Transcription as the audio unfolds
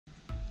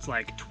It's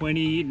like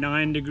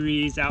 29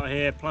 degrees out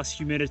here, plus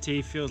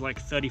humidity, feels like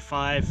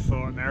 35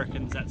 for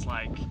Americans. That's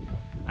like,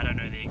 I don't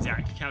know the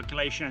exact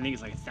calculation. I think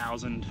it's like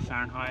 1,000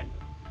 Fahrenheit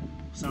or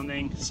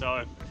something.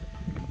 So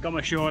got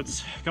my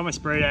shorts, got my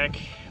spray deck.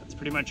 That's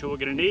pretty much all we're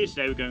gonna need.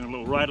 Today we're going a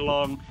little ride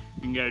along.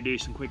 We can go do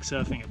some quick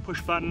surfing at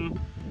Pushbutton.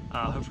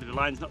 Hopefully the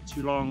line's not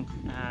too long,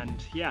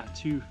 and yeah,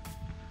 too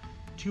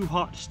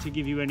hot to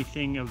give you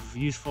anything of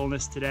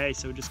usefulness today.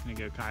 So we're just gonna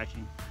go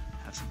kayaking,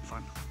 have some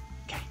fun.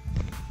 Okay.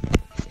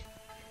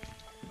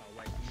 Oh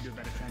wait, we can do a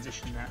better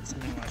transition than that.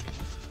 Something like,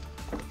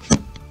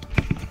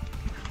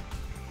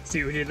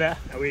 see what we did there?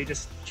 We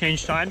just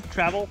changed time,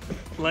 travel,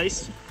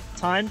 place,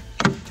 time,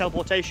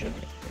 teleportation.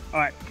 All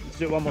right, let's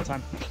do it one more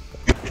time.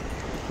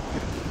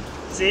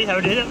 See how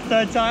we did it?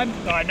 Third time?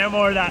 All right, no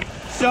more of that.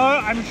 So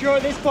I'm sure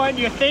at this point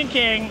you're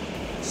thinking,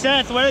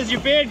 Seth, where's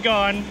your beard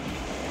gone?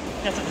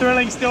 That's a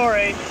thrilling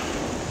story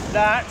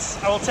that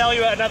I will tell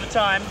you at another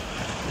time.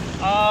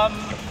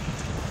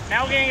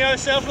 Now we're gonna go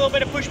surf a little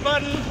bit of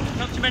Pushbutton.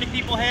 Not too many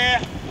people here.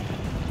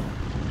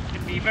 It's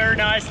gonna be very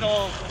nice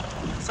little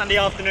Sunday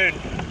afternoon.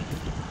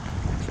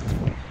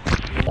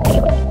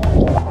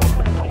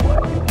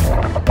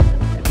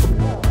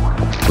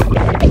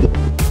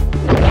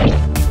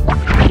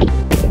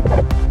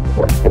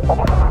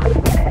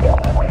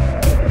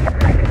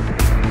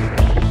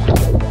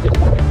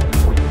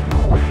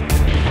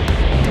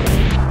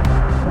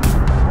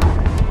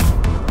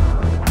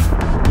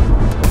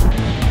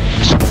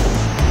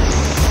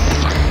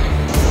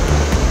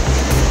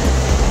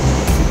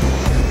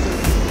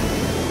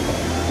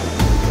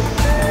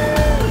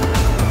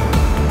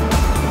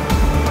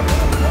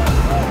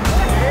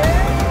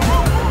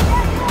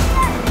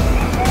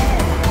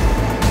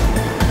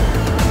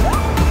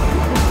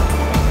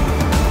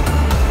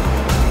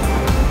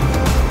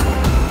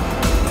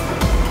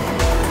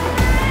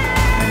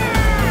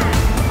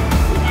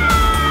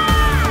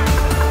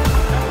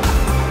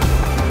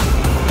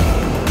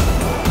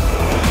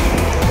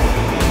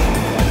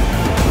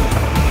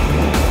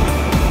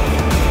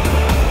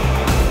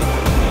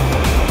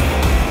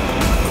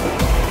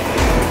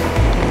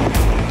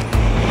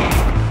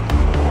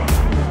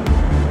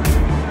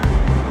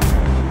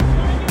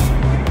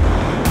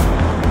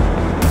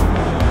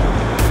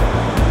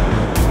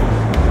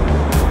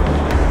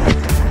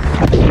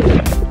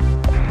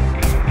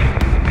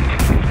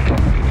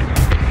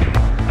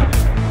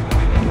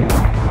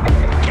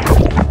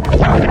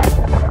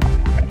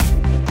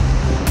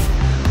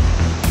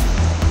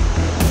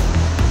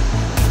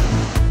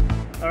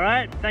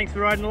 Thanks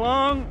for riding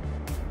along.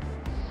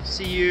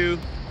 See you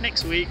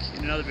next week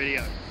in another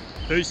video.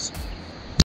 Peace.